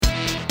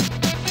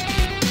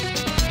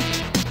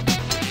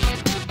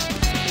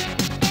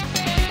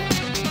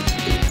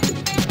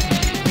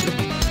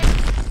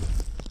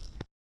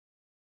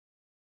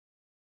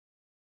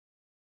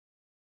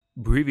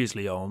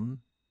Previously on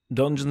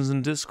Dungeons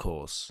and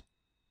Discourse.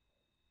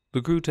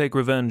 The crew take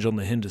revenge on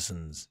the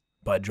Hindersons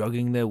by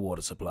drugging their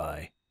water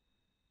supply.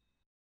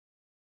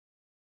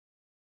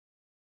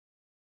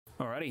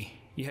 Alrighty,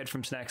 you head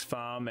from Snacks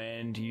Farm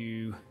and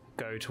you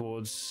go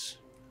towards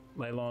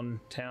Leylon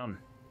Town.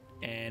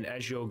 And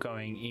as you're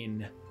going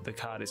in, the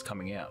cart is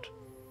coming out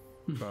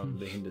from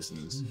the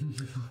Hindersons.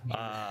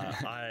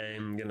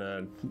 I'm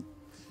gonna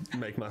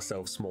make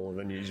myself smaller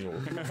than usual.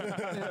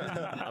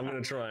 I'm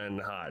gonna try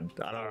and hide.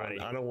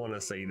 I don't want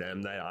to see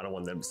them. I don't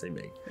want them to see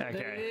me.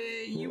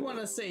 Okay. You want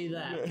to see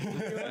that. You want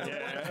to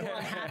watch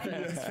what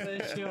happens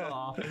for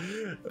sure.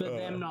 But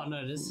them not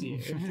notice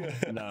you.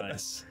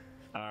 Nice.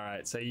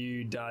 Alright, so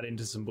you dart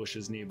into some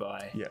bushes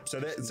nearby. Yeah. So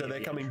they're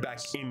coming back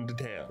into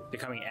town. They're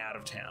coming out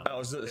of town.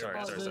 Oh, sorry.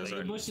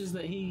 The bushes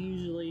that he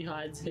usually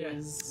hides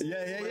his.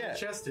 Yeah.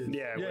 Chest is.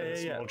 Yeah, where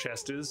the yeah. small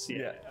chest is.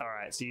 Yeah.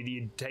 Alright, so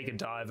you take a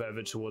dive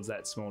over towards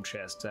that small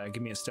chest.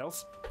 Give me a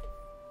stealth.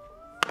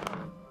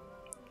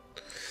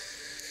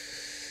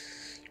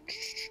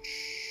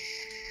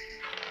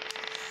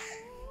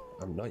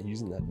 I'm not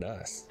using that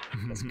dice.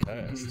 That's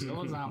cursed.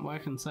 Yours aren't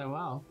working so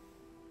well.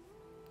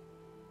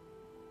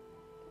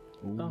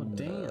 Oh,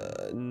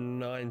 damn.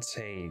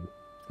 19.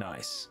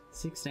 Nice.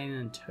 16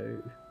 and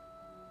 2.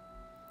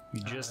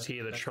 You just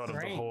hear the trot of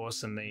the great.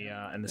 horse and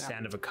the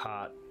sound of a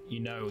cart.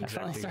 You know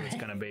exactly what it's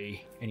going to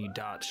be, and you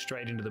dart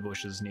straight into the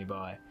bushes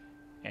nearby,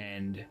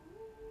 and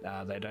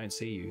they don't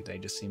see you. They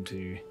just seem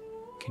to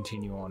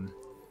continue on.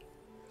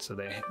 So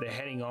they're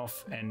heading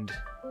off, and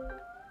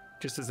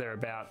just as they're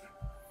about,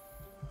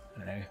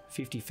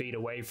 50 feet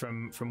away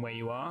from where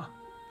you are,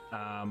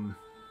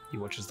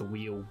 you watch as the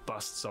wheel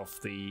busts off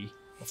the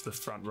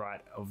front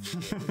right of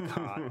the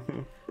cart.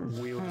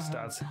 The wheel just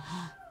starts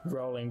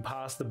rolling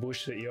past the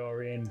bush that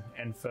you're in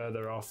and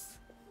further off,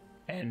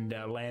 and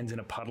lands in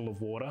a puddle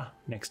of water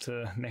next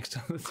to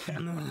the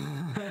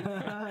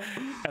town.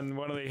 And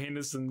one of the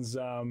Hendersons,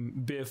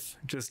 Biff,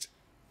 just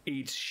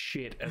eats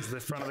shit as the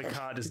front of the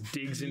car just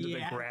digs into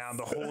the ground.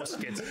 The horse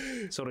gets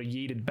sort of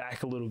yeeted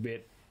back a little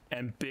bit,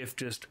 and Biff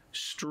just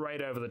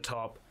straight over the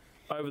top,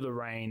 over the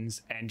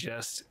reins, and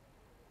just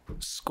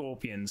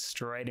scorpions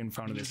straight in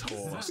front of this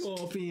horse.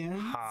 Scorpion.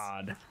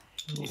 Hard.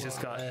 He's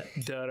just got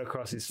dirt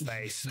across his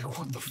face. Like,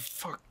 what the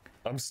fuck?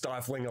 I'm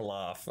stifling a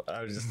laugh.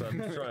 I'm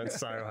trying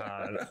so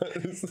hard.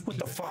 What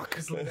the fuck?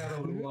 Just let out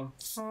a little one.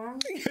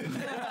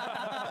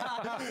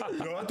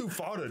 No, I too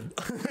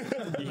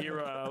farted. You hear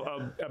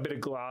a bit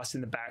of glass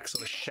in the back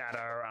sort of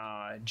shatter.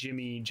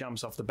 Jimmy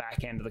jumps off the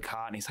back end of the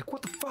cart and he's like,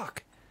 what the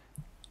fuck?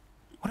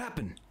 What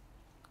happened?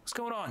 What's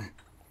going on?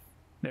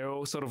 They're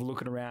all sort of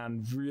looking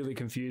around, really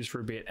confused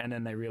for a bit, and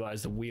then they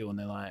realize the wheel and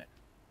they're like,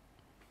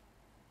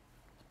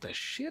 what the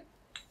shit?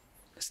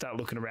 They start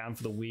looking around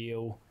for the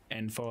wheel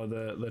and follow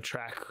the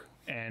track,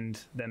 and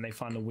then they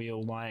find the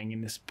wheel lying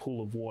in this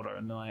pool of water,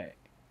 and they're like,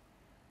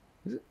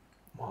 is it?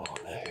 Oh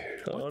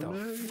no. What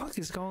the fuck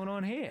is going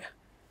on here?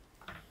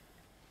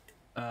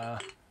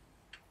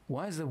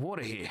 Why is there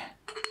water here?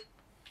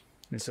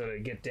 And sort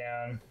of get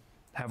down,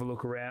 have a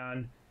look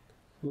around,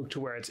 look to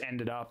where it's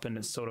ended up, and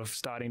it's sort of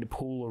starting to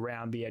pool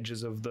around the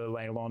edges of the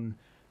Leylon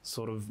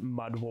sort of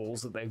mud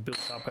walls that they've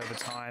built up over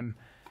time.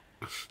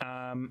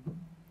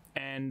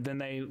 And then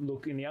they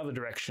look in the other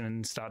direction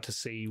and start to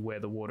see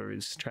where the water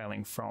is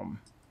trailing from,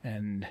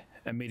 and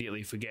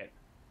immediately forget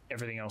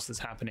everything else that's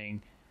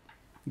happening,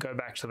 go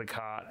back to the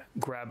cart,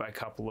 grab a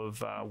couple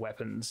of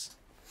weapons,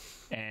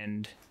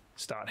 and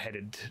start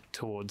headed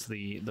towards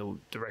the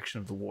direction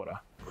of the water.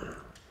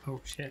 Oh,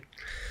 shit.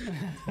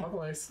 My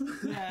place.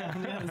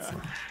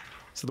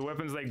 So the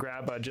weapons they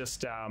grab are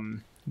just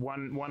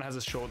one has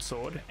a short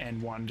sword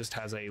and one just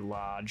has a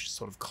large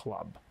sort of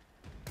club,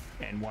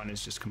 and one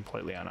is just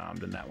completely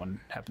unarmed, and that one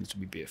happens to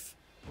be Biff.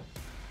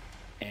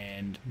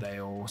 And they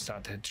all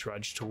start to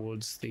trudge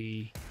towards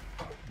the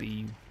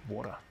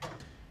water.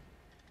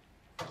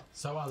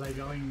 So are they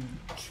going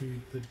to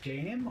the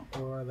dam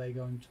or are they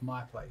going to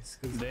my place?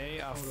 'Cause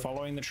They are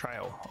following the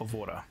trail of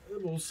water.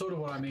 well, sort of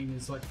what I mean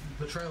is like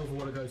the trail of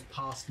water goes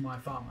past my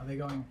farm. Are they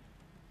going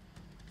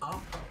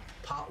up?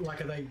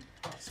 Like, are they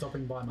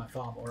stopping by my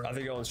farm or Are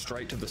they going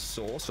straight to the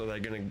source, or are they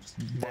going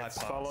to bypass?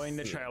 It's following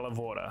the trail of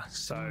water.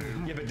 So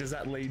Yeah, but does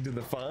that lead to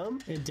the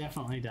farm? It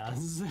definitely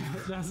does.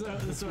 That's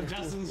what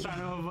Justin's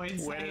trying to avoid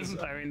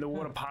saying. the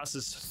water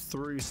passes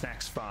through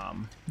Snacks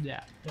Farm,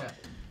 Yeah. Yeah.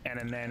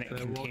 and then it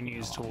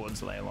continues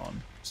towards Leylon.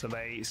 So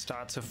they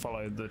start to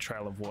follow the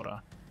trail of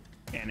water,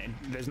 and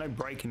there's no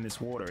break in this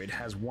water. It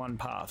has one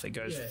path. It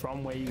goes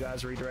from where you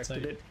guys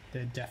redirected it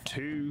They're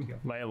definitely to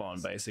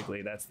Leylon,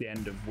 basically. That's the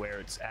end of where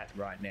it's at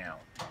right now.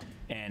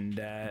 And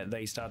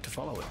they start to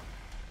follow it,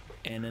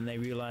 and then they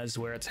realize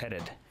where it's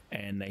headed,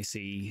 and they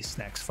see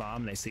Snacks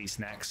Farm. They see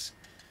Snacks,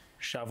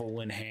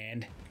 shovel in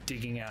hand,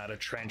 digging out a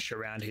trench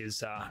around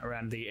his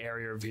around the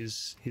area of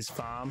his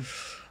farm.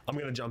 I'm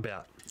going to jump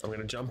out. I'm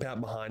going to jump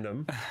out behind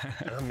them,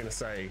 and I'm going to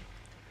say,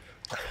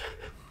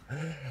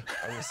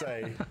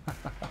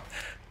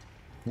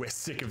 we're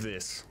sick of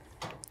this.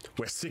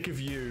 We're sick of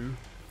you.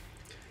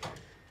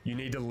 You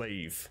need to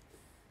leave.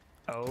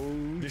 Oh,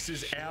 This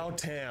is our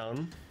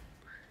town.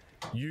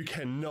 You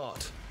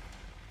cannot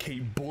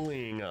keep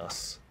bullying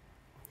us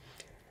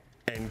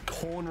and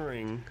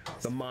cornering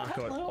the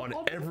market on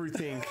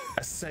everything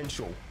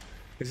essential.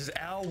 This is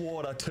our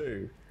water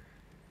too.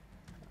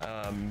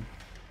 And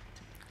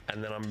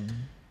then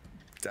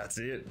that's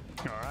it.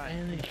 all right.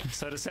 Really?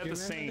 So to set Do you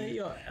the remember that scene,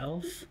 your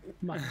elf,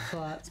 my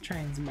Clark's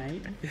train's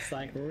mate, is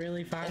like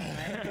really far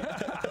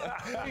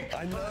away?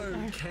 I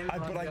know, Can but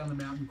run down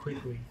the mountain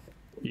quickly.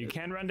 you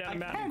can run down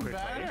the mountain quickly.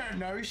 I don't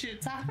know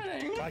shit's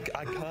happening. I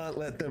can't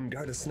let them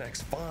go to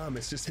Snack's farm.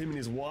 It's just him and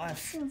his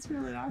wife. That's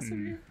really nice of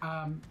you.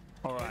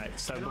 All right.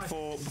 So Can I-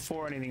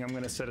 before anything, I'm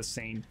going to set a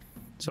scene.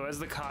 So as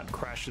the cart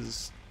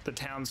crashes, the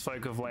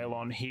townsfolk of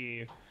Leylon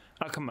hear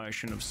a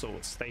commotion of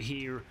sorts. They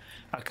hear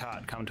a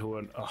cart come to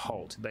a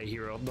halt. They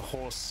hear the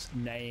horse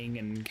neighing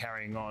and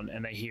carrying on,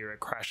 and they hear a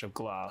crash of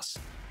glass.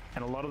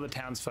 And a lot of the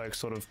townsfolk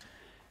sort of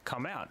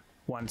come out.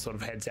 One sort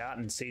of heads out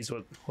and sees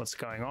what's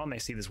going on. They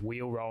see this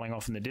wheel rolling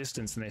off in the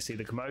distance, and they see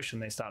the commotion.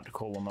 They start to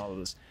call on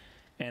others.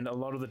 And a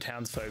lot of the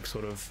townsfolk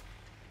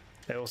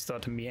they all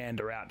start to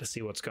meander out to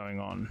see what's going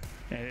on.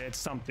 And it's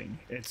something.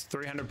 It's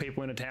 300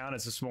 people in a town.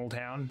 It's a small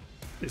town.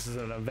 This is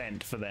an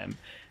event for them.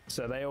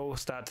 So they all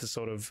start to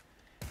sort of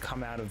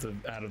come out of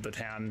the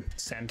town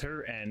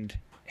center and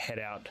head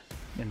out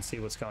and see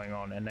what's going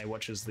on. And they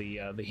watch as the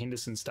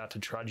Hindersons start to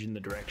trudge in the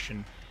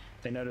direction.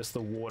 They notice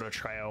the water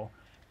trail,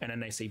 and then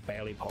they see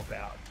Bailey pop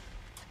out.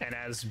 And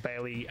as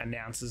Bailey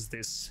announces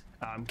this,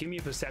 give me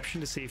a perception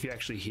to see if you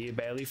actually hear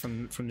Bailey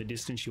from the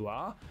distance you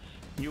are.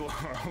 You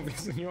are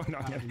obviously you're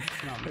not gonna,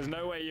 there's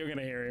no way you're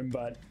gonna hear him,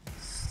 but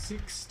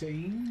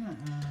 16.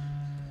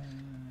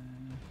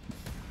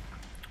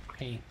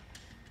 Hey.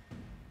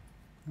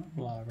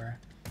 Lower, bro.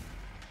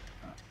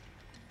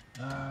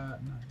 No,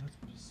 that's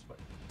just wait.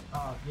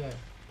 Yeah,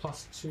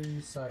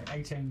 +2, so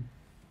 18.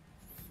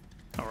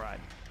 all right.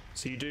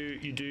 So you do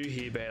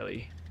hear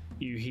Bailey.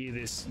 You hear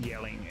this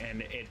yelling,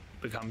 and it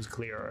becomes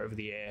clearer over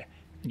the air,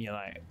 and you're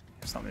like,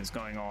 something's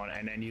going on.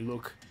 And then you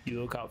look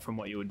up from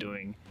what you were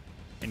doing,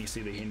 and you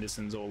see the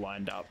Hindersons all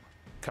lined up,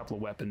 a couple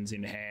of weapons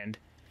in hand,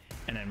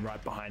 and then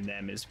right behind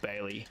them is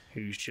Bailey,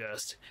 who's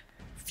just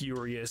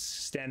furious,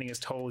 standing as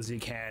tall as he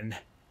can,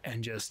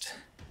 and just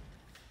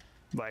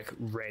like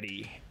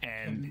ready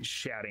and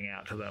shouting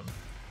out to them.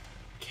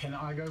 Can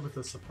I go with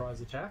a surprise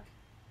attack?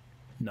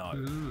 No,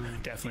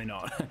 definitely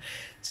not.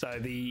 So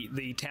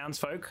the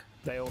townsfolk,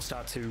 they all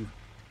start to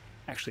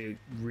actually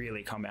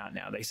really come out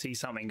now. They see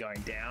something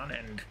going down,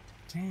 and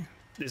Damn.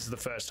 this is the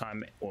first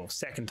time, or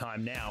second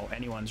time now,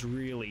 anyone's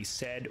really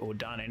said or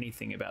done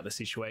anything about the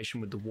situation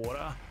with the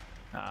water.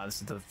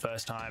 This is the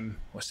first time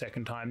or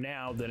second time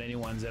now that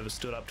anyone's ever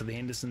stood up to the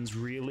Hindersons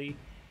really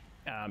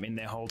in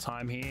their whole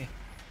time here.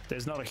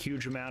 There's not a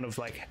huge amount of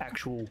like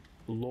actual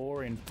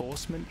law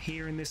enforcement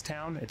here in this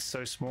town. It's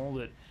so small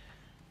that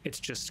it's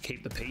just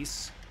keep the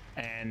peace.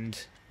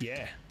 And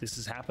yeah, this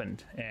has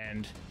happened.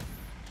 And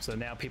so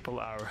now people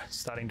are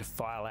starting to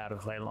file out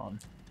of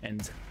Leylon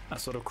and are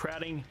sort of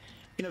crowding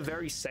in a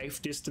very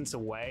safe distance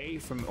away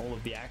from all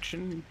of the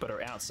action, but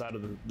are outside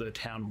of the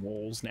town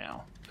walls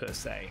now, per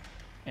se,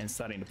 and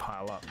starting to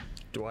pile up.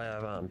 Do I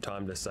have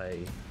time to say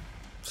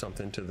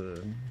something to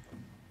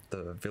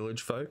the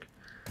village folk?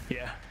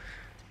 Yeah.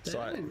 They So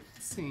don't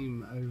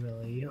seem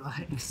overly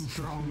like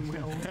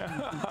strong-willed.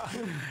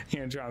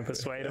 You're gonna try and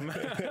persuade them.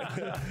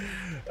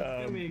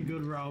 Give me a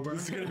good roll, bro.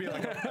 It's gonna be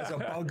like it's a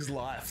Bug's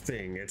Life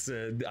thing.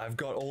 I've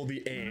got all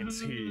the ants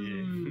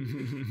here.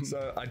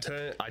 So I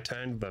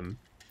turn to them.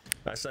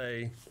 I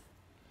say,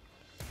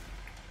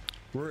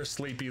 we're a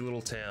sleepy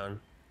little town,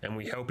 and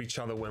we help each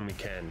other when we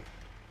can.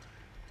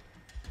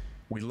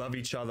 We love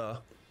each other.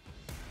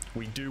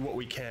 We do what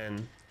we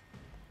can.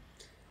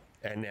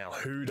 And now,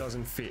 who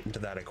doesn't fit into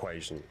that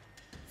equation?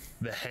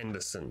 The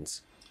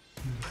Hendersons.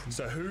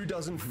 So who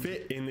doesn't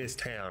fit in this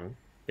town?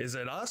 Is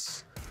it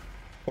us,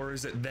 or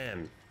is it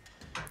them?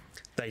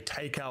 They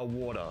take our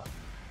water.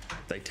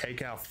 They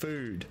take our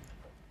food.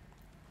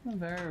 A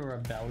very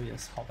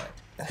rebellious hobbit.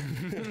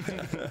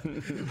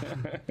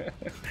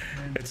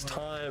 It's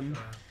time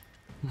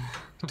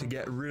to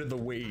get rid of the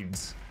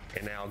weeds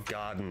in our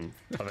garden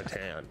of a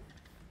town.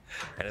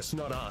 And it's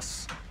not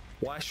us.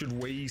 Why should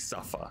we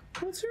suffer?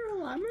 What's your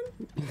alignment?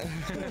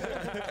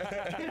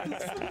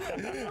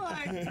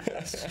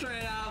 Like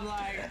straight up,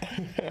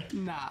 like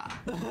nah.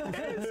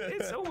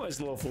 It's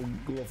almost lawful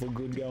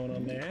good going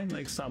on there,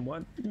 like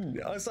somewhat.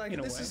 I was like,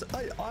 In a this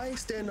way. is I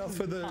stand up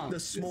for the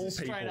small This is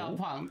straight up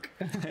people. punk.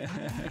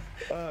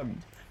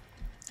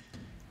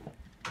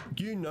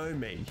 You know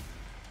me.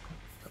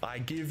 I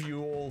give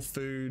you all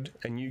food,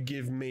 and you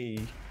give me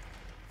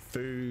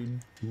food,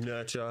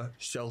 nurture,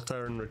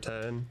 shelter in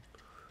return.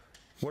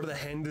 What do the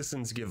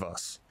Hendersons give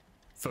us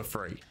for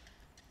free?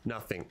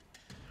 Nothing.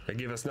 They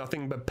give us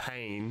nothing but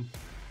pain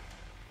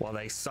while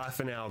they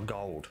siphon our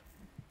gold.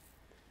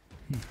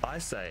 I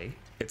say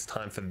it's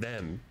time for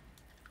them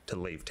to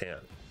leave town.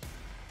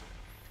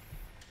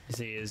 You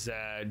see as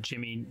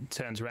Jimmy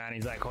turns around,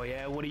 he's like, oh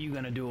yeah, what are you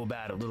gonna do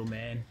about it, little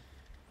man?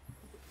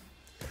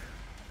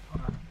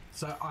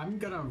 So I'm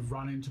gonna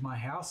run into my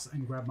house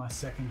and grab my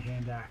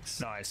second-hand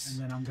axe. Nice. And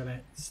then I'm gonna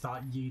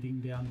start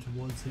yeeting down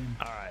towards him.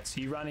 All right,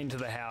 so you run into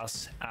the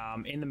house.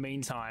 In the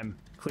meantime,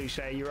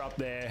 Cliche, you're up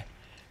there,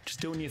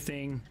 just doing your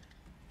thing,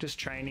 just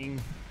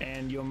training,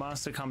 and your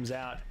master comes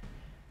out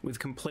with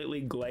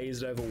completely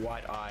glazed over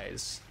white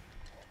eyes.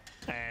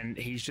 And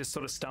he's just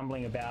sort of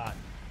stumbling about,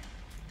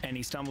 and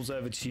he stumbles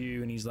over to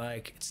you and he's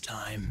like, it's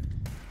time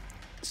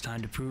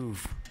to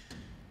prove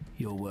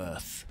your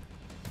worth.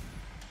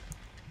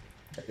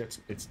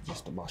 It's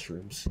just the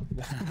mushrooms.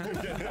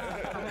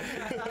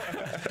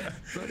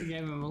 But we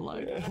gave him a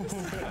load.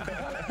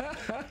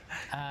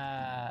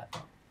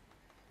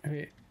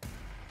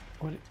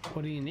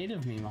 What do you need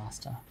of me,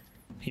 Master?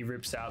 He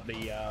rips out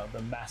the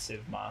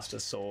massive master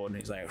sword and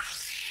he's like,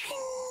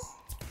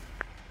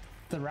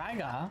 The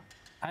Ragga?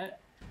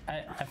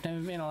 I've never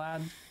been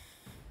allowed.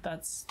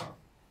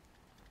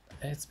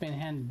 It's been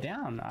handed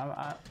down.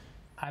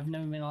 I've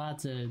never been allowed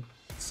to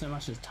so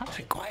much as touch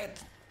it.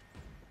 quiet.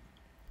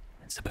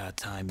 It's about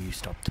time you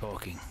stop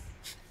talking.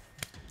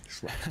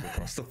 Slaps me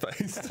across the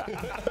face.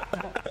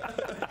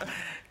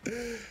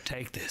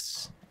 Take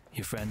this.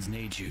 Your friends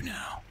need you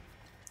now.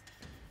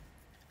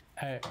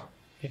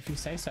 If you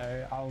say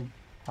so,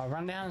 I'll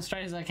run down as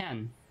straight as I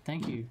can.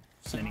 Thank you.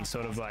 So And he much.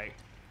 sort of like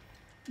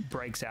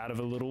breaks out of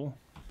a little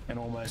and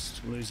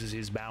almost loses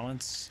his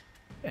balance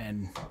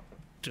and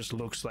just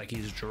looks like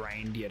he's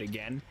drained yet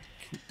again.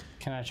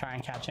 Can I try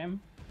and catch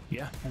him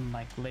Yeah. and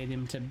like lead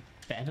him to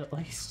bed at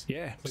least?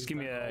 Yeah. Just give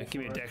me a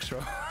dex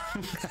roll.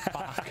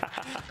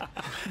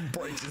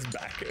 Breaks his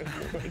back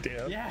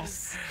down.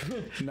 Yes.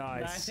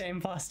 Nice.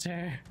 19 plus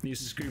 2. You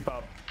scoop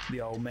up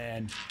the old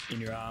man in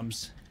your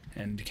arms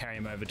and carry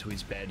him over to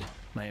his bed,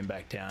 lay him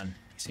back down.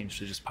 He seems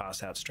to just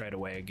pass out straight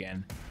away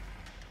again.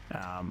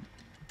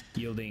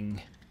 Yielding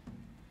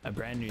a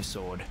brand new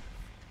sword,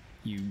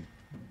 you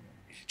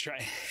try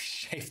and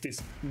shave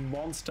this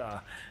monster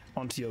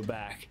onto your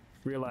back,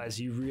 realize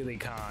you really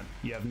can't,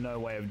 you have no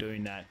way of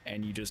doing that,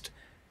 and you just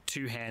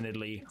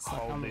two-handedly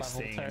hold this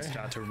thing and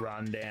start to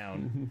run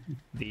down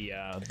the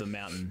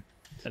mountain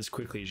as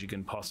quickly as you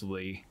can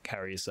possibly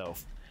carry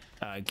yourself.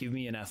 Give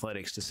me an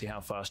athletics to see how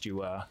fast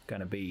you are going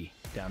to be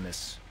down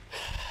this.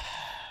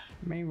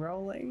 Me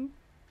rolling.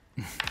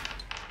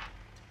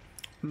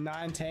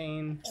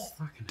 19.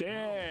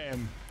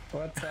 Damn!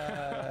 What's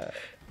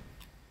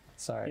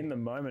sorry. In the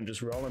moment,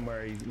 just roll him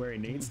where he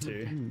needs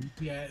to.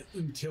 Yeah,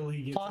 until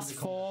he gets Plus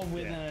 4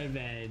 with an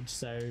advantage,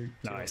 so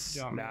Nice. do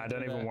you want me Nah, to don't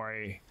do even that?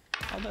 worry.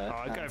 I'll do it.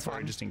 I'll go That's for it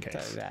fine. just in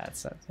case. So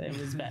that's it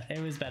was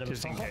it was better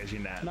Just in before. case you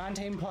nap.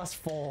 19 plus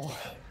 4.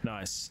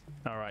 Nice.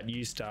 All right,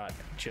 you start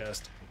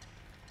just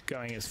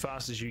going as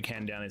fast as you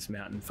can down this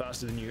mountain,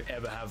 faster than you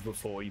ever have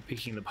before. You're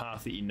picking the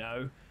path that you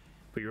know,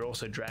 but you're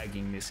also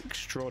dragging this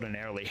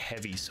extraordinarily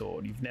heavy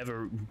sword. You've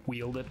never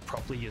wielded it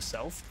properly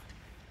yourself,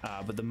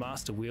 but the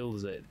master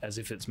wields it as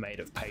if it's made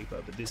of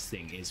paper, but this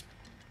thing is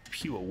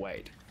pure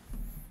weight.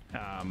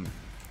 And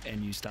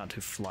you start to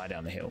fly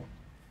down the hill.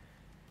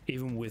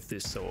 Even with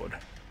this sword,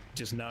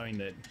 just knowing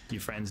that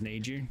your friends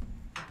need you,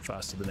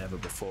 faster than ever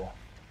before.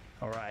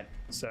 All right,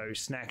 so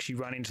Snacks, you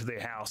run into the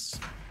house.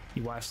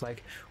 Your wife's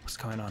like, what's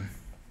going on?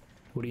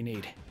 What do you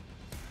need?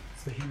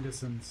 It's the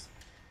Hindersons.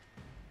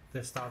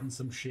 They're starting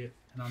some shit,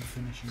 and I'm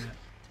finishing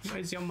it.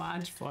 Where's your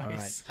Marge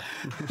voice?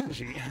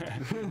 She,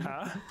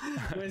 huh?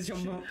 Where's your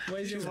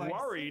She's voice?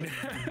 worried.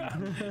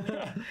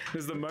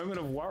 There's the moment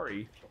of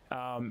worry.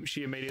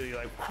 She immediately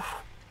like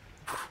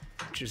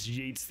just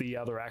yeets the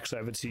other axe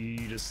over to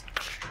you. You just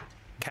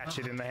catch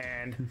it in the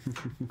hand,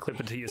 clip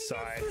it to your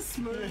side.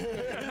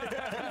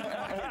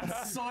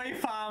 Soy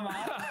farmer,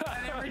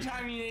 and every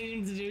time you need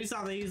him to do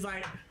something, he's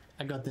like,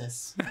 I got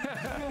this.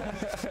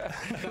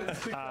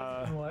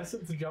 Unless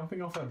it's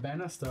jumping off a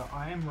banister,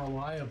 I am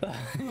reliable.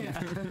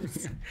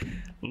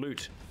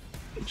 Loot.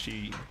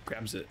 She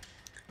grabs it.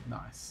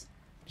 Nice.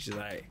 She's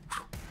like,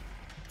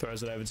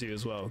 throws it over to you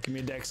as well. Give me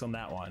a dex on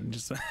that one.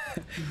 Just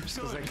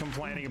because they're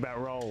complaining about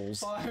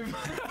rolls. 5.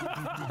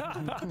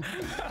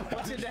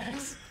 What's your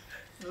dex?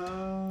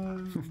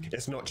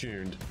 It's not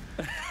tuned.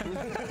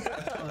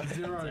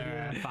 0.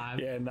 Yeah. 5.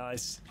 Yeah,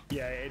 nice.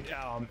 Yeah,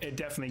 it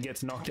definitely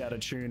gets knocked out of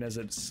tune as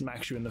it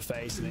smacks you in the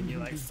face, and then you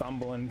like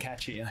fumble and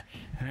catch it.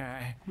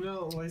 Alright.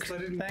 Well, at least I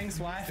didn't. Thanks,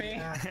 wifey.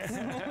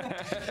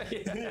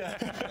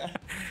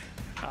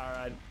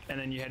 Alright, and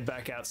then you head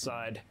back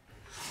outside.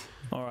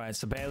 Alright,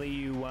 so Bailey,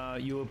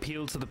 you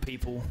appeal to the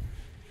people,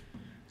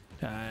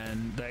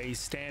 and they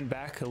stand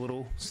back a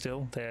little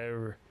still.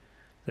 They're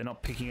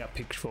not picking up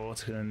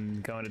pitchforks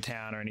and going to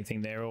town or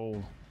anything. They're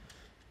all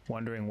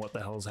wondering what the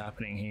hell's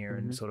happening here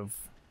and sort of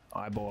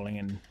eyeballing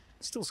and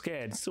still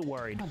scared, still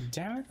worried. God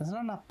damn it, there's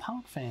not enough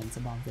punk fans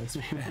above this.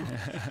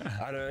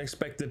 I don't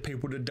expect the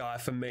people to die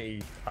for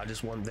me. I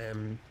just want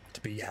them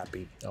to be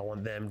happy. I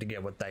want them to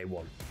get what they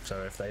want.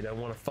 So if they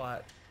don't want to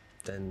fight,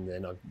 then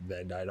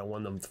I don't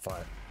want them to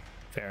fight.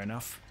 Fair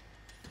enough.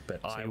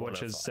 But So I you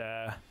want watch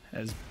to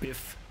as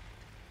Biff.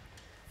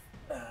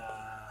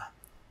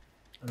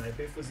 No,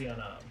 Biff was the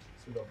unarmed.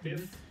 So we've got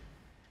Biff.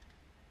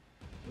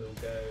 We'll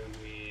go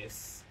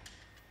with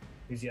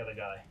Who's the other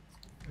guy?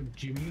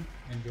 Jimmy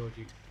and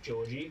Georgie.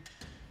 Georgie,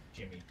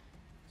 Jimmy.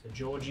 So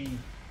Georgie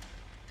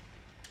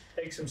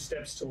takes some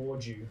steps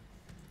towards you.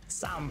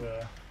 Some.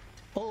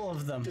 All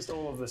of them. Just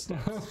all of the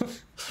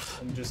steps.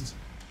 And just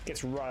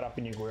gets right up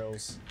in your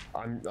grills.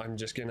 I'm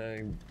just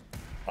gonna.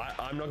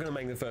 I'm not gonna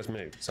make the first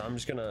move, so I'm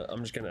just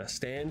gonna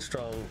stand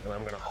strong, and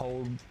I'm gonna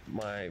hold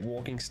my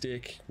walking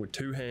stick with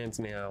 2 hands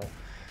now.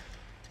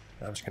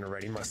 And I'm just gonna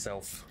ready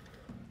myself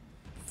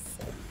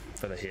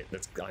for the hit.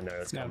 I know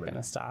it's Not coming.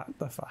 gonna start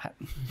the fight.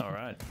 All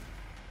right.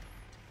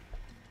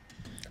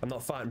 I'm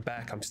not fighting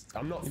back.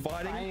 I'm not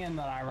fighting. Saying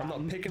that I I'm run.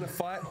 not picking a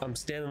fight. I'm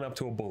standing up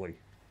to a bully.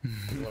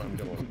 Is what I'm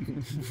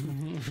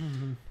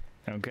doing.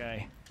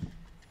 Okay.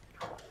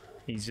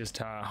 He's just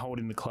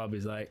holding the club.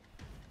 He's like,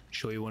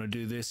 "Sure you want to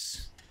do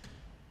this,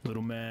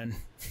 little man?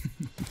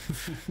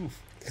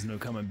 There's no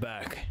coming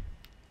back."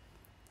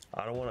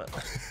 I don't want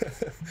to.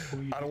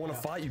 I don't want to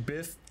fight you,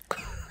 Biff.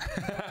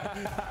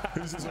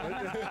 Who's this one?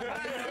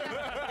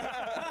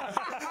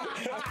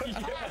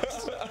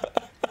 Yes.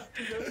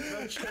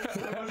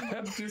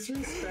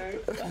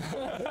 Disrespect.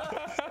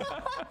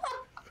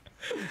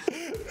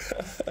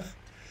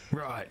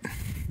 Right.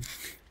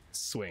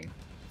 Swing.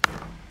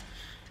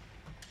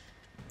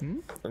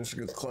 I'm just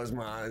gonna close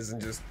my eyes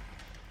and just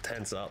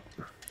tense up.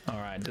 All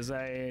right. Does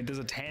a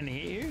 10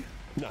 hit you?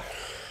 No.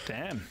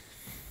 Damn.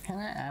 Can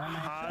I animate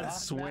Hard that?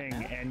 swing,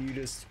 and you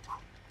just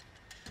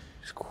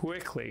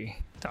quickly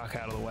duck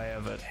out of the way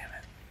of it.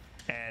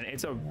 And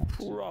it's a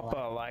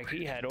proper, like,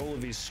 he had all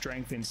of his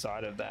strength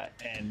inside of that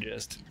and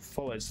just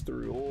follows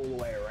through all the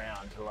way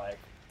around to, like,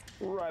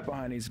 right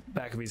behind his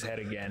back of his head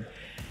again.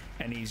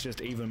 And he's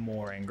just even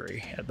more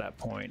angry at that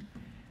point.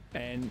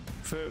 And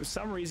for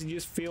some reason, you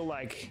just feel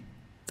like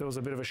there was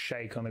a bit of a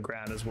shake on the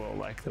ground as well.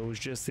 Like, there was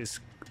just this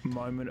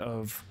moment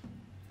of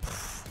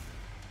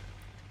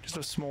just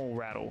a small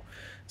rattle.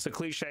 So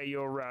Cliche,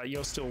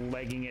 you're still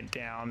legging it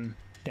down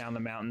the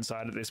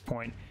mountainside at this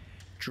point,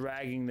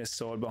 dragging this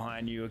sword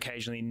behind you,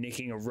 occasionally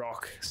nicking a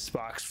rock,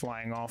 sparks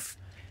flying off,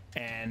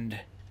 and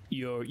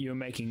you're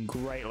making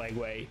great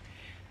legway.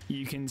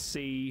 You can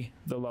see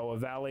the lower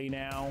valley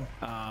now.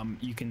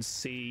 You can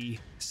see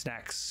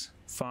Snack's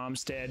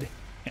farmstead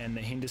and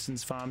the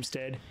Hinderson's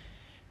farmstead.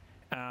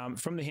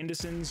 From the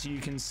Hindersons, you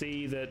can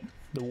see that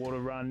the water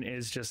run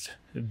is just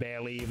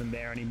barely even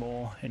there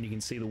anymore, and you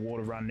can see the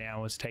water run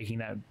now is taking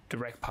that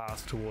direct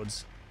path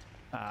towards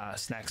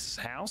Snack's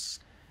house,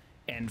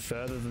 and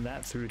further than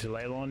that through to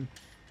Leylon,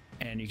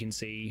 and you can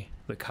see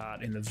the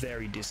cart in the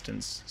very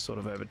distance, sort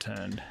of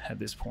overturned at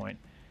this point.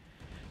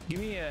 Give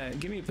me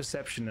a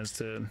perception as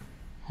to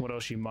what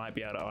else you might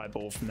be able to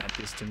eyeball from that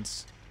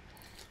distance.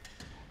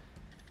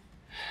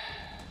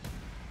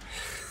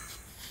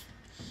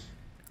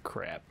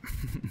 Crap.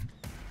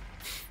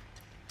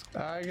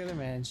 I got a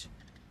manage.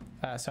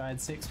 So I had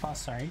 6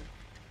 plus 3.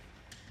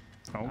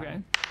 Okay.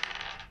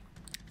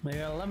 We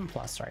got 11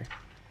 plus 3.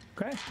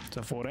 Okay.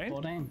 So 14.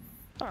 14.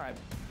 All right.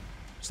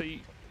 So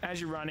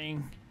as you're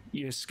running,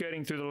 you're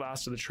skirting through the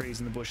last of the trees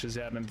and the bushes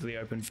out into the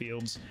open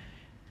fields,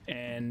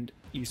 and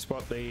you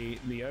spot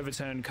the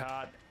overturned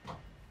cart,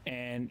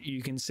 and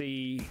you can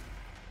see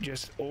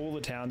just all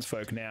the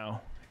townsfolk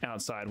now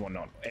outside. Well,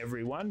 not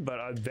everyone, but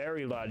a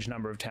very large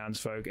number of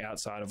townsfolk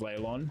outside of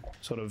Leylon,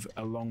 sort of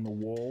along the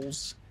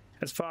walls,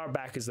 as far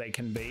back as they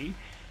can be.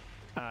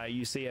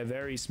 You see a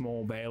very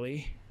small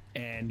Bailey,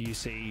 and you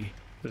see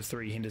the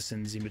 3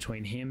 Hindersons in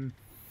between him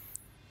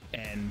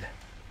and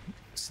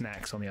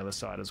Snacks on the other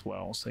side as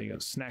well. So you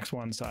got Snacks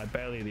one side,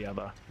 Bailey the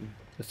other,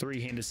 the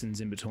 3 Hindersons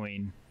in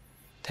between,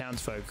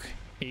 townsfolk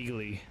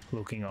eagerly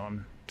looking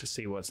on to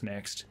see what's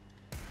next.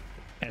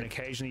 And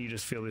occasionally you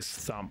just feel this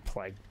thump,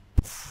 like,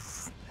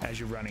 as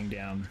you're running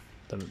down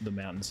the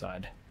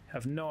mountainside.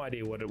 Have no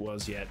idea what it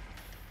was yet.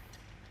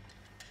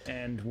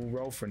 And we'll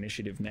roll for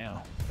initiative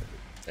now.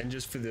 And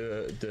just for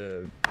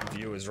the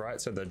viewers,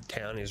 right? So the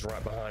town is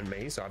right behind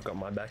me, so I've got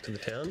my back to the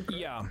town.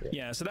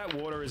 Yeah. So that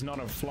water is not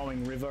a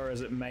flowing river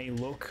as it may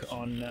look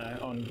on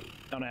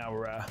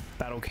our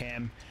battle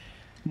cam.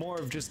 More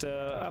of just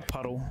a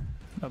puddle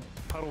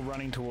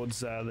running towards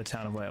the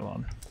town of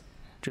Leylon,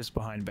 just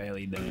behind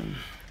Bailey there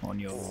on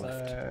your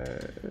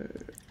left.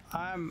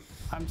 I'm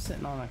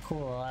sitting on a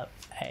cool at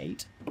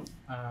 8.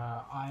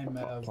 I'm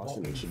Plus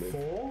whopping initiative.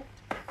 4.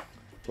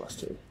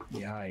 +2.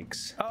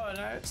 Yikes. Oh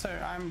no, so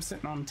I'm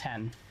sitting on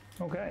 10.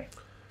 Okay.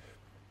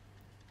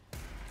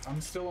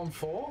 I'm still on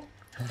 4.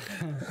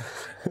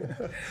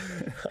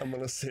 I'm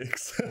on a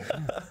 6.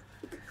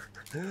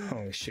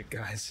 Holy shit,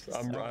 guys.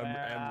 I'm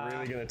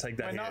really gonna take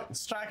that We're hit. not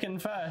striking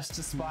first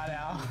despite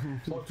our.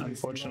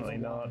 Unfortunately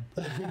not.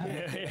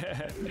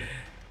 Yeah.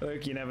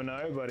 Look, you never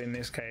know, but in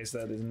this case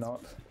that is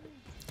not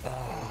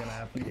gonna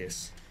happen.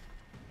 Yes.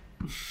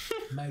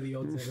 May the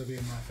odds ever be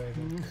in my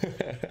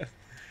favour.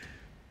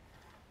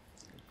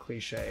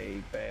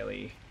 Cliche,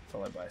 Bailey,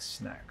 followed by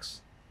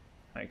Snacks.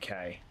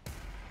 Okay.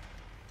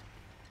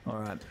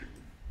 Alright.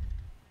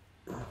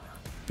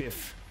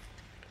 Biff.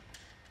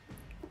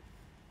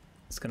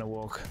 It's gonna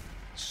walk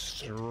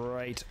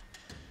straight.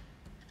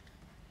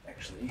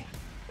 Actually.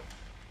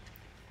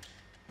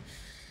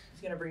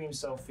 He's going to bring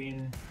himself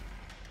in.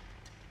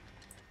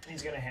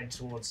 He's going to head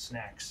towards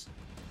Snacks.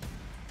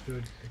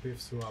 Good.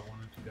 Biff's who I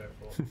wanted to go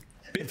for.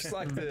 Biff's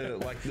like He's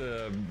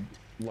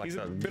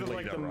a bit of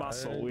like the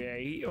muscle,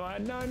 yeah.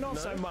 No, not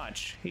so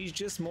much. He's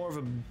just more of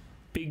a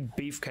big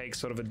beefcake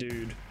sort of a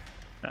dude.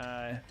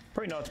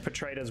 Probably not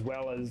portrayed as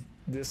well as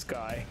this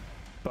guy,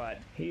 but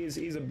he's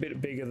a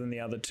bit bigger than the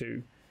other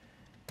two.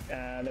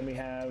 Then we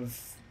have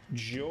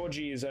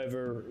Georgie is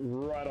over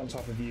right on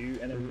top of you,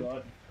 and then we've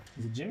got,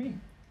 is it Jimmy?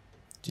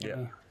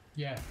 Jimmy.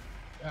 Yeah.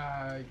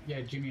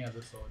 Jimmy has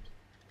a sword.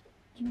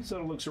 Jimmy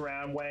sort of looks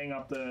around, weighing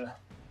up the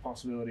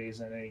possibilities,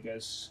 and then he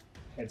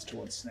heads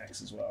towards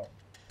Snacks as well.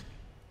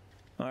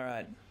 All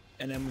right,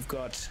 and then we've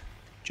got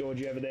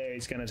Georgie over there.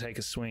 He's going to take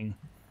a swing.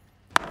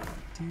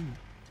 Damn.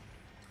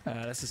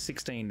 That's a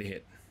 16 to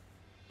hit.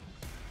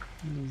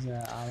 He's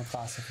armor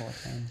class of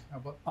 14.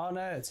 Oh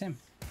no, it's him.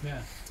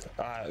 Yeah.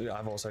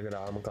 I've also got an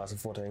armor class of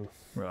 14.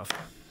 Rough.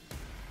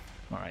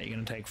 All right, you're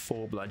going to take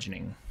 4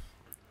 bludgeoning.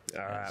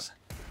 All right.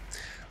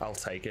 I'll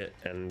take it,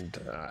 and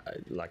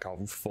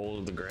I'll fall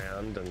to the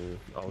ground, and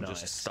I'll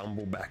just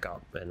stumble back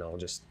up, and I'll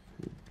just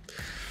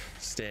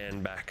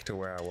stand back to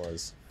where I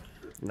was.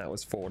 And that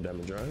was 4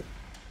 damage, right?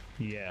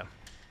 Yeah.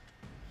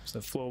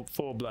 So 4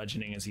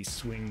 bludgeoning as he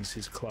swings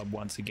his club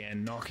once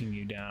again, knocking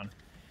you down.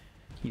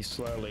 You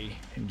slowly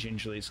and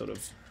gingerly sort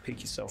of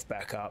pick yourself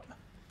back up,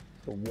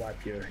 sort of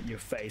wipe your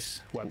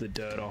face, wipe the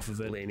dirt off of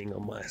it. Leaning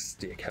on my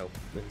stick,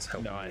 helping me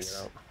get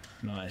up.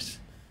 Nice.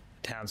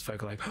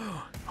 Townsfolk are like,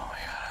 oh my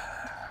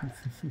god.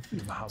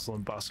 Bit of a hustle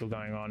and bustle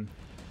going on.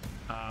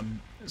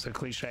 So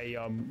Cliche,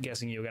 I'm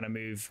guessing you're going to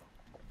move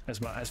as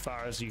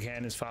far as you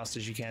can, as fast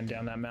as you can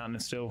down that mountain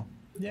still.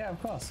 Yeah,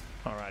 of course.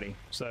 Alrighty.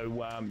 So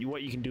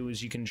what you can do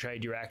is you can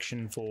trade your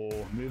action for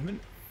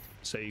movement.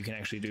 So you can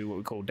actually do what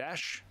we call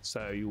dash.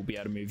 So you'll be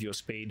able to move your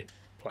speed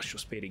plus your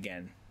speed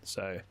again.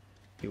 So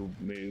you'll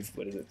move,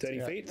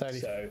 30 feet? 35.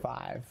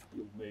 So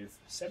you'll move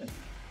 70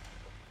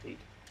 feet.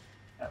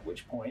 At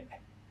which point,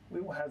 we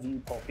will have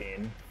you pop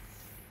in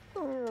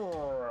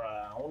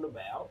around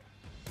about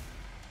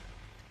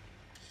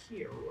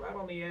here, right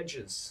on the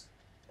edges.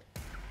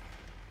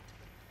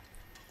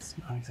 It's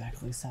not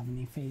exactly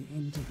 70 feet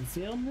into the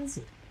field, is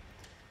it?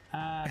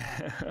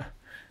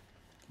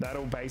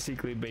 That'll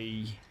basically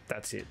be,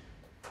 that's it.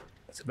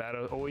 That's about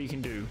all you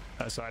can do,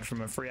 aside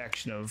from a free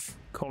action of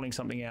calling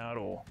something out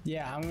or...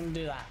 Yeah, I'm going to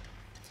do that.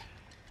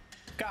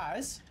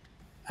 Guys,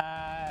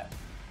 I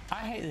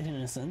hate the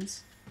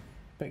Hindersons,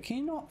 but can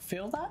you not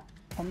feel that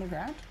on the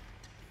ground?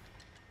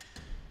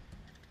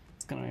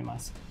 It's going to be my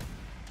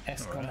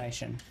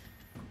exclamation.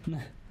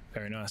 Right.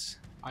 Very nice.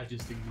 I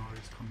just ignore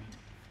his comment.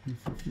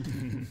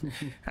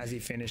 As he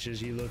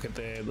finishes, you look at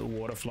the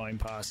water flowing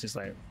past. It's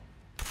like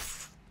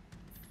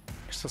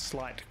just a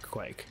slight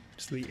quake,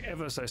 just the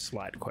ever so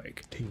slight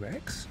quake.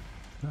 T-Rex?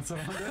 That's what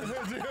I'm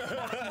doing.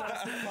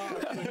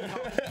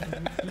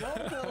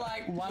 Not the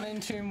one in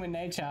tune with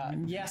nature.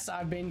 Yes,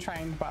 I've been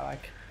trained by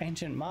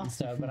ancient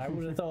master, but I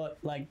would have thought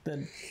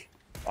the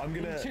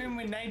in tune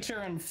with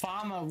nature and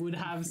farmer would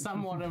have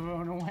somewhat of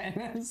an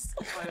awareness.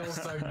 I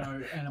also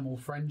know animal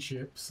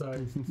friendship,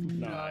 so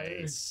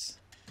Nice.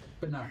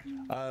 But no.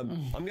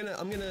 I'm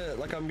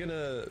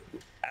gonna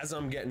as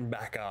I'm getting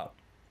back up,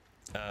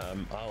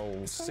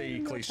 I'll see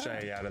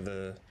Cliche out of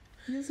the.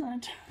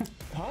 Isn't it?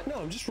 Huh?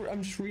 No, I'm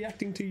just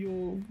reacting to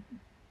your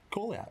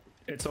call out.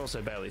 It's also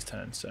Bailey's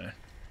turn, so.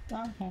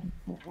 Okay.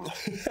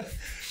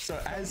 So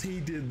as he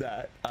did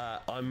that,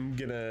 I'm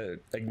gonna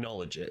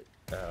acknowledge it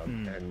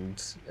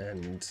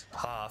and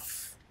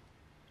half,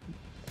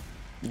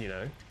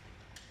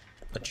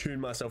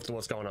 attune myself to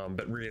what's going on,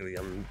 but really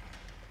I'm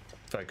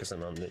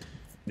focusing on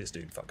this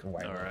dude fucking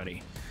waiting.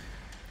 Alrighty.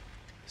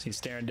 So he's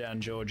staring down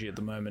Georgie at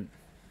the moment,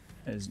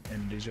 and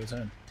it is your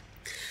turn.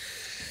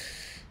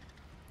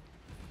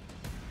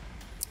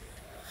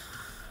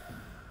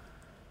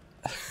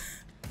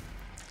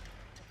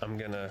 I'm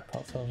gonna.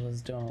 Pop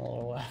filter's doing a lot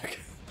of work.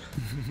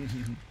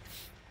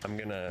 I'm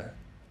gonna.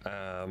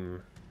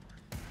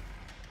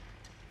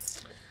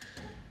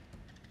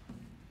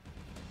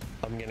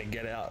 I'm gonna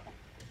get out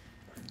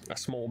a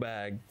small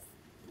bag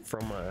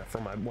from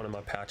one of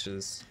my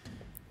pouches.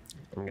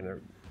 I'm gonna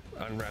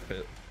unwrap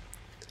it.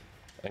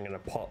 I'm gonna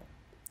pop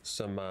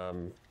some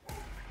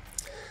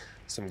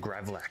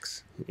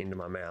Gravlax into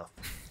my mouth,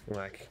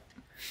 like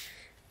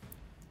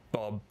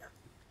Bob,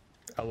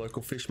 a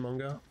local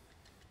fishmonger.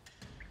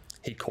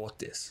 He caught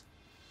this,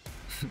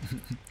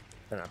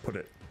 and I put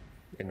it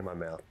into my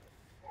mouth.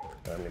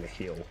 And I'm gonna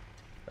heal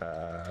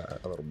a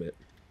little bit.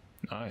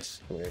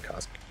 Nice. I'm gonna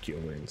cast Cure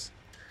Wounds.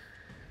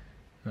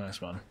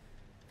 Nice one.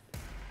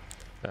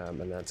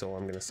 And that's all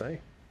I'm gonna say.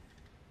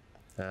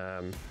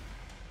 And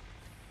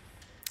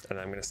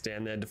I'm gonna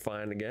stand there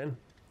defiant again.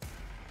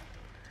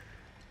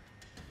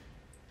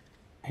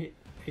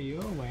 Are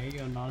you aware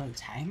you're not a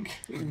tank?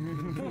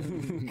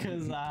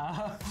 Because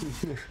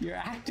you're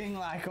acting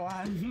like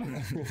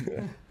one.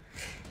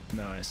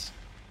 Nice.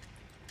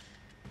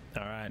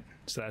 All right.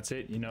 So that's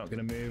it. You're not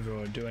going to move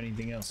or do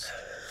anything else.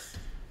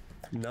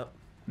 No.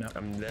 No.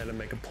 I'm there to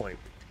make a point.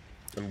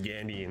 I'm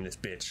Gandhi in this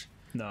bitch.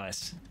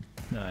 Nice.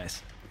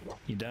 Nice.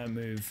 You don't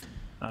move.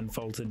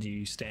 Unfaltered,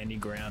 you stand your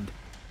ground.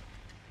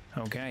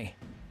 Okay.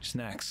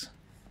 Snacks.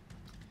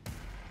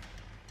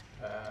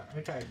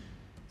 Okay.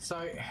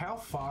 So, how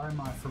far am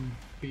I from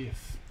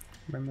Biff?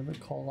 Remember the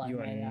call I You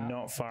are made out?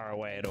 not far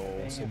away at all.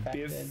 Being So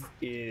Biff affected.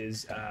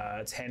 is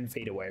 10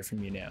 feet away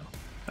from you now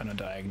on a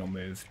diagonal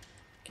move.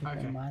 Keep Okay.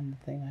 in mind the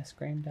thing I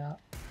screamed out.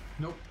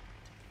 Nope.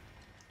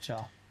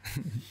 Sure.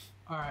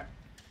 Alright.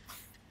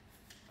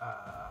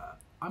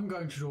 I'm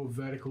going to do a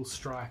vertical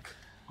strike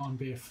on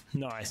Biff.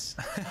 Nice.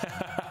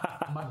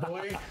 My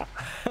boy.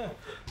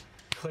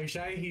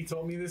 Cliche, he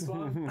taught me this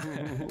one.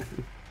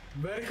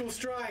 Vertical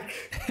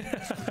strike.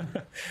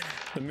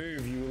 The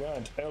move you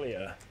learned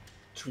earlier.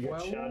 You got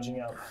 12.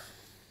 charging up.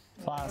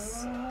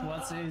 Plus,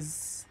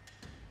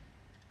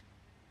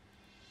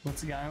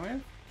 what's it going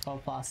with? Oh,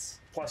 plus.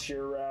 Plus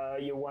your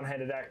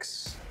one-handed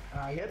axe.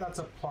 Yeah, that's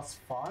a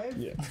 +5.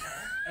 Yeah.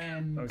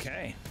 And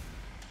Okay.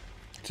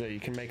 So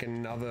you can make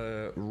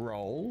another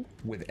roll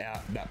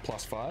without that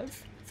 +5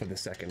 for the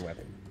second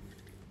weapon.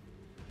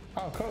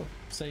 Oh, cool.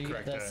 So you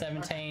Correct, get the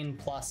 17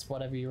 plus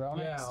whatever you roll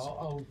yeah, next.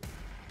 I'll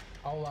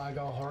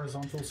go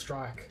horizontal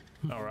strike.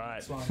 All right.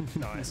 This one.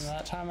 Nice.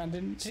 That time I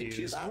didn't teach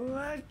you Choose that.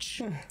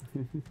 much.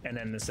 And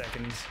then the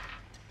second.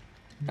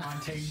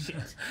 19.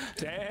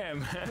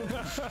 Damn.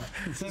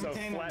 So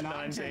 17 flat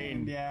and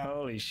 19, yeah.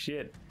 Holy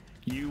shit.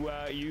 You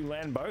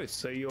land both.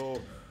 So you're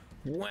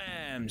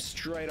wham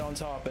straight on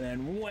top and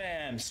then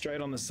wham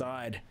straight on the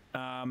side.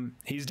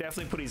 He's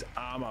definitely put his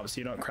arm up,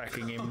 so you're not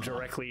cracking him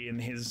directly in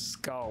his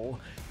skull,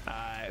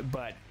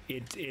 but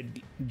it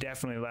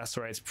definitely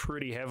lacerates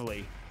pretty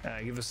heavily.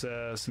 Give us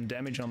some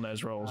damage on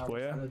those rolls,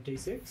 boy. The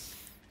D6.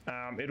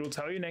 It'll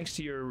tell you next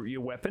to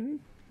your weapon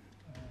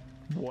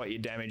what your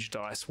damage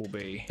dice will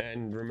be.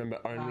 And remember,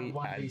 only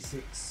add,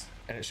 1d6.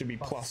 and it should be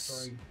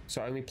plus 3.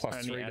 So only plus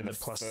Only 3 add to the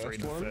plus first 3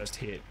 to the one. first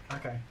hit.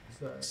 Okay.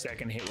 So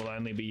Second hit will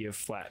only be your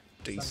flat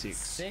d6.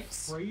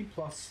 6. 3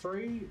 plus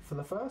 3 for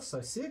the first,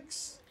 so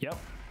 6. Yep.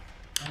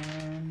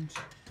 And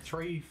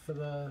 3 for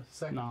the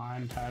second.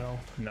 9 total.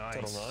 Nice.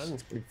 Total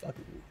 9.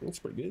 That's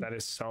pretty good. That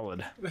is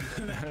solid.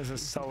 That is a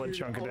solid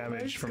chunk of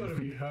damage He's gotta from.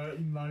 be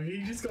hurting though.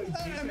 He just got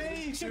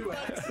he took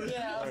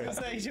yeah, I was gonna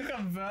say, he took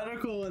a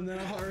vertical and then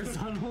a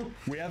horizontal.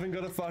 We haven't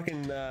got a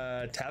fucking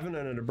tavern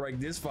owner to break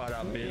this fight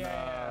up,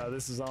 bitch.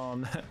 This is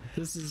on.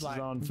 This is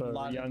like on for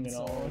blood young and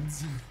old.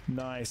 swords.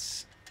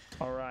 Nice.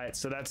 All right.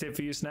 So that's it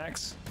for you,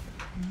 Snacks.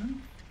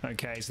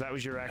 Okay. So that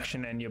was your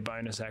action and your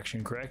bonus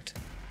action, correct?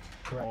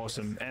 Correct.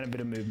 Awesome. And a bit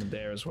of movement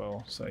there as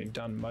well. So you've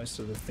done most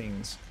of the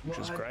things, which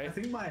is great. I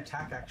think my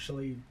attack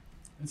actually,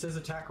 it says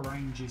attack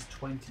range is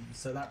 20,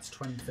 so that's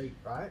 20 feet,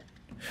 right?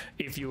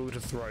 If you were to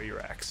throw your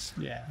axe.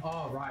 Yeah.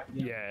 Oh, right.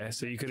 Yeah,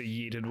 so you could have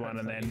yeeted one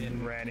and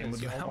then ran in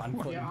with Your that one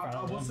one. foot in Yeah, front I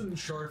of him. wasn't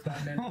sure if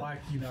that meant like,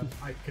 you know,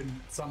 I can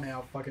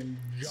somehow fucking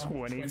jump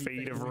 20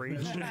 feet of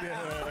reach.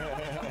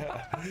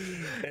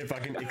 It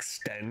fucking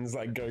extends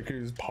like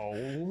Goku's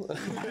pole.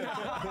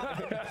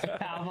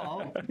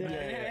 Powerball.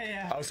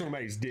 Yeah. I was talking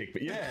about his dick,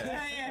 but yeah.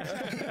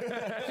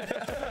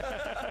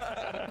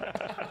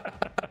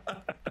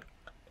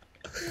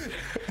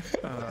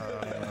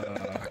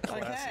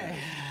 Okay.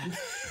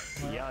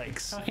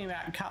 Yikes. Talking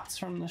about cuts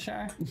from the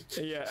show.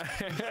 Yeah.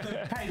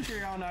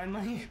 Patreon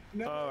only.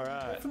 No, All you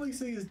right. definitely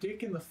see his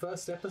dick in the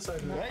first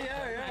episode. Of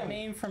I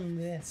mean from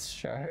this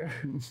show.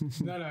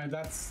 No,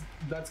 that's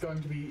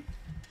going to be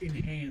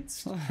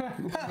enhanced. I'm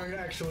going to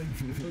actually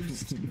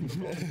boost.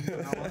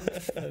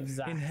 Of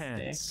Zach's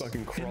Enhance. dick.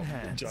 Fucking crop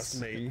Enhance.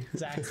 just me.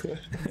 Zach's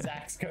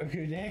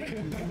Goku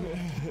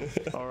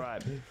dick. All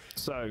right.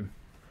 So,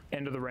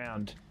 end of the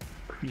round.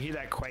 You hear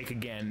that quake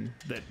again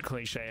that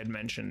Cliche had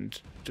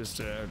mentioned. Just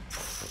a.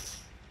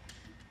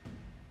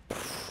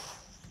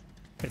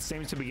 It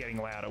seems to be getting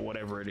louder,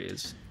 whatever it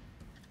is.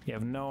 You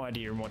have no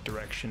idea in what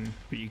direction,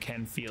 but you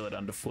can feel it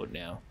underfoot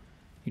now.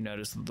 You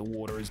notice that the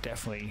water is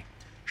definitely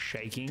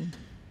shaking,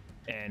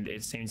 and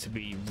it seems to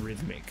be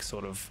rhythmic,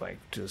 sort of like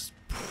just.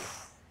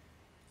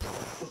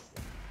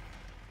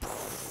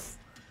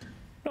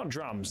 Not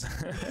drums.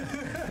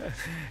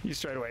 You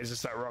straight away just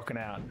start rocking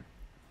out.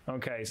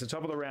 Okay, so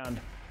top of the round,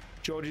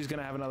 Georgie's going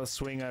to have another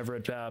swing over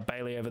at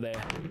Bailey over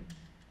there,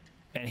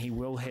 and he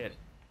will hit.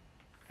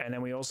 And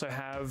then we also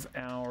have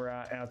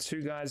our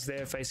two guys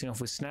there facing off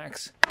with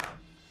Snacks.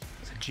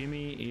 So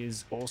Jimmy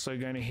is also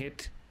going to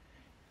hit,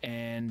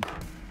 and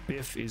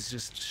Biff is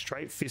just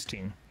straight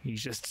fisting.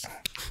 He's just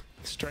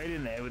straight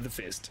in there with the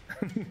fist.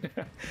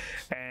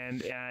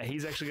 And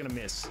he's actually going to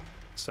miss.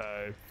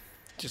 So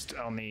just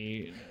on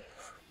the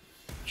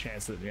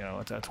chance that, you know,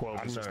 a 12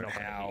 I is don't just know not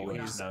how going to hit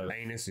you. his No.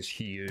 anus is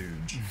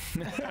huge.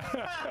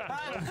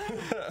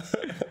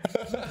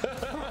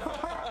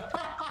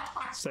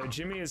 So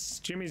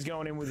Jimmy's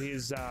going in with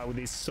his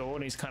sword,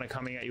 and he's kind of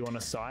coming at you on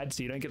the side,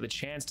 so you don't get the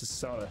chance to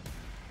sort of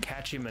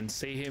catch him and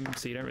see him,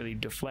 so you don't really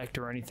deflect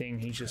or anything.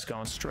 He's just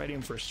going straight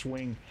in for a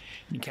swing.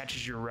 He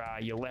catches your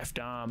left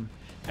arm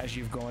as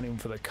you've gone in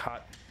for the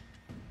cut,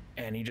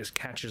 and he just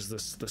catches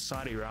the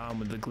side of your arm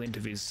with the glint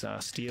of his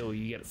steel.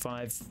 You get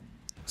 5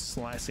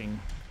 slicing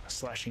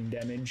slashing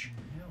damage.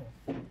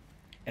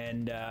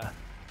 And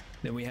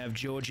then we have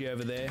Georgie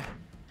over there.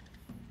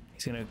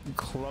 He's going to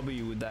clobber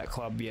you with that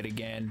club yet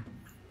again.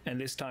 And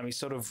this time he's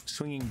sort of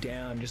swinging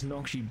down, just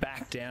knocks you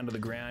back down to the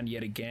ground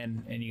yet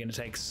again. And you're going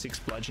to take 6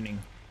 bludgeoning.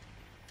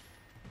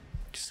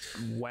 Just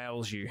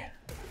wails you.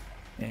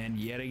 And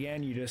yet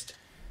again, you just...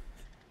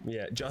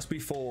 Yeah, just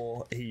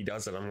before he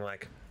does it, I'm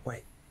like,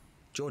 wait,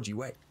 Georgie,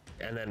 wait.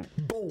 And then,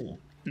 boom.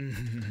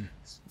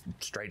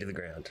 Straight to the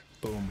ground.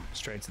 Boom,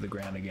 straight to the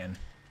ground again.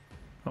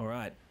 All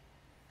right.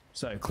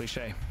 So,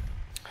 Cliche.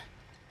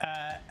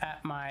 At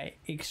my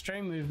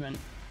extreme movement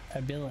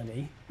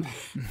ability,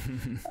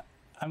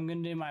 I'm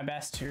going to do my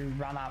best to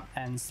run up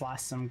and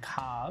slice some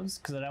calves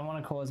because I don't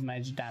want to cause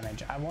major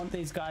damage. I want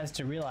these guys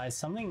to realize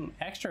something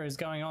extra is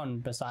going on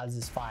besides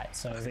this fight.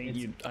 So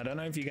I don't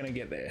know if you're going to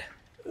get there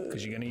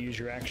because you're going to use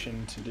your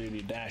action to do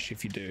the dash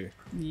if you do.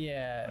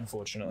 Yeah.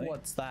 Unfortunately.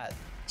 What's that?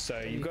 So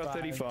you've got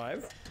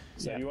 35.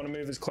 So you want to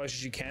move as close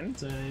as you can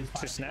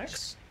to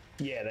snacks?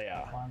 Yeah, they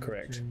are. 1,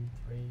 correct. 2,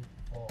 3,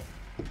 4,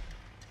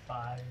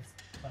 5,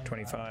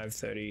 25,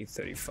 30,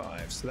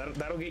 35. So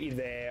that'll get you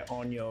there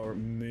on your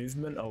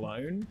movement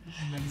alone.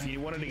 If you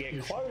wanted to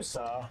get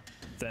closer,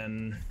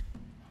 then...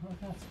 Oh,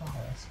 that's far.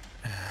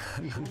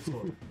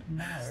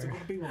 No. Still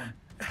got a big one.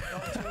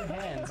 Got 2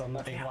 hands on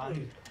the big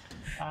one.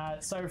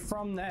 So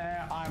from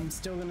there, I'm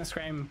still going to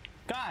scream,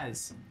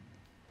 guys,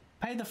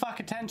 pay the fuck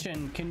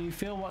attention. Can you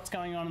feel what's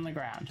going on the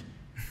ground?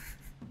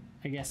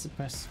 I guess a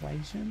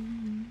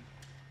persuasion?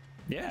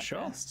 Yeah,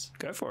 sure. Best.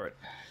 Go for it.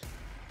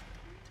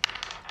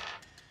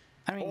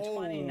 I mean,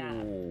 20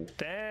 now.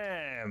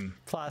 Damn.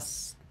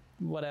 Plus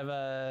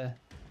whatever.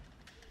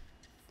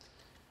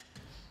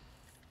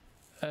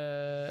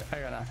 I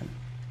got nothing.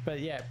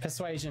 But yeah,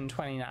 persuasion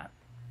 20 nat.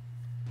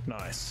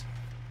 Nice.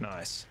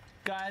 Nice.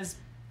 Guys,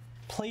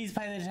 please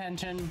pay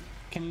attention.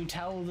 Can you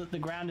tell that the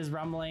ground is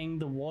rumbling?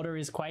 The water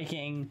is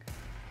quaking.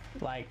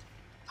 Like,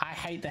 I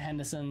hate the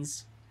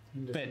Hendersons.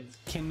 But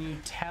can you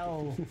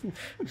tell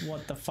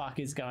what the fuck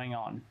is going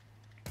on?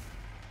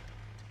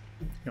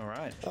 All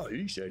right. Oh,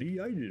 he said he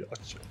hated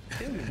us.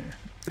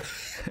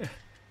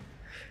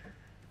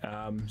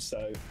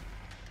 So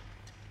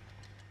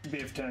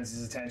Biff turns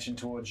his attention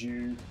towards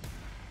you.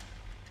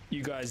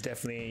 You guys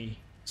definitely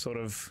sort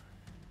of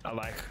are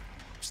like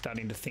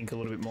starting to think a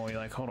little bit more.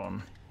 You're like, hold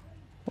on,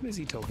 what is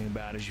he talking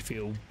about? As you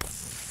feel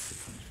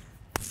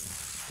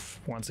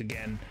once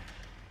again,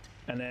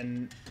 and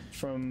then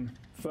from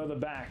further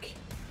back,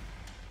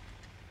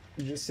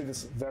 you just see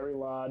this very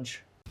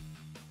large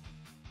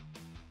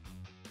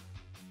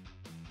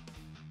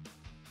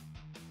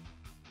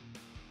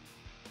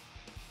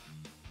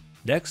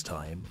Next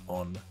time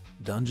on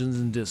Dungeons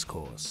and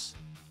Discourse,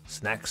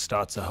 Snack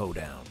starts a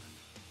hoedown.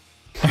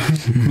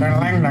 It's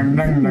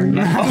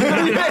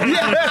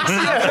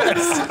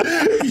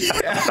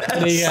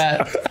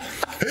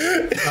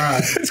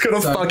got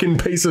a fucking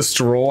piece of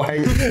straw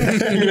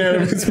hanging out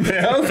of his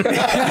mouth.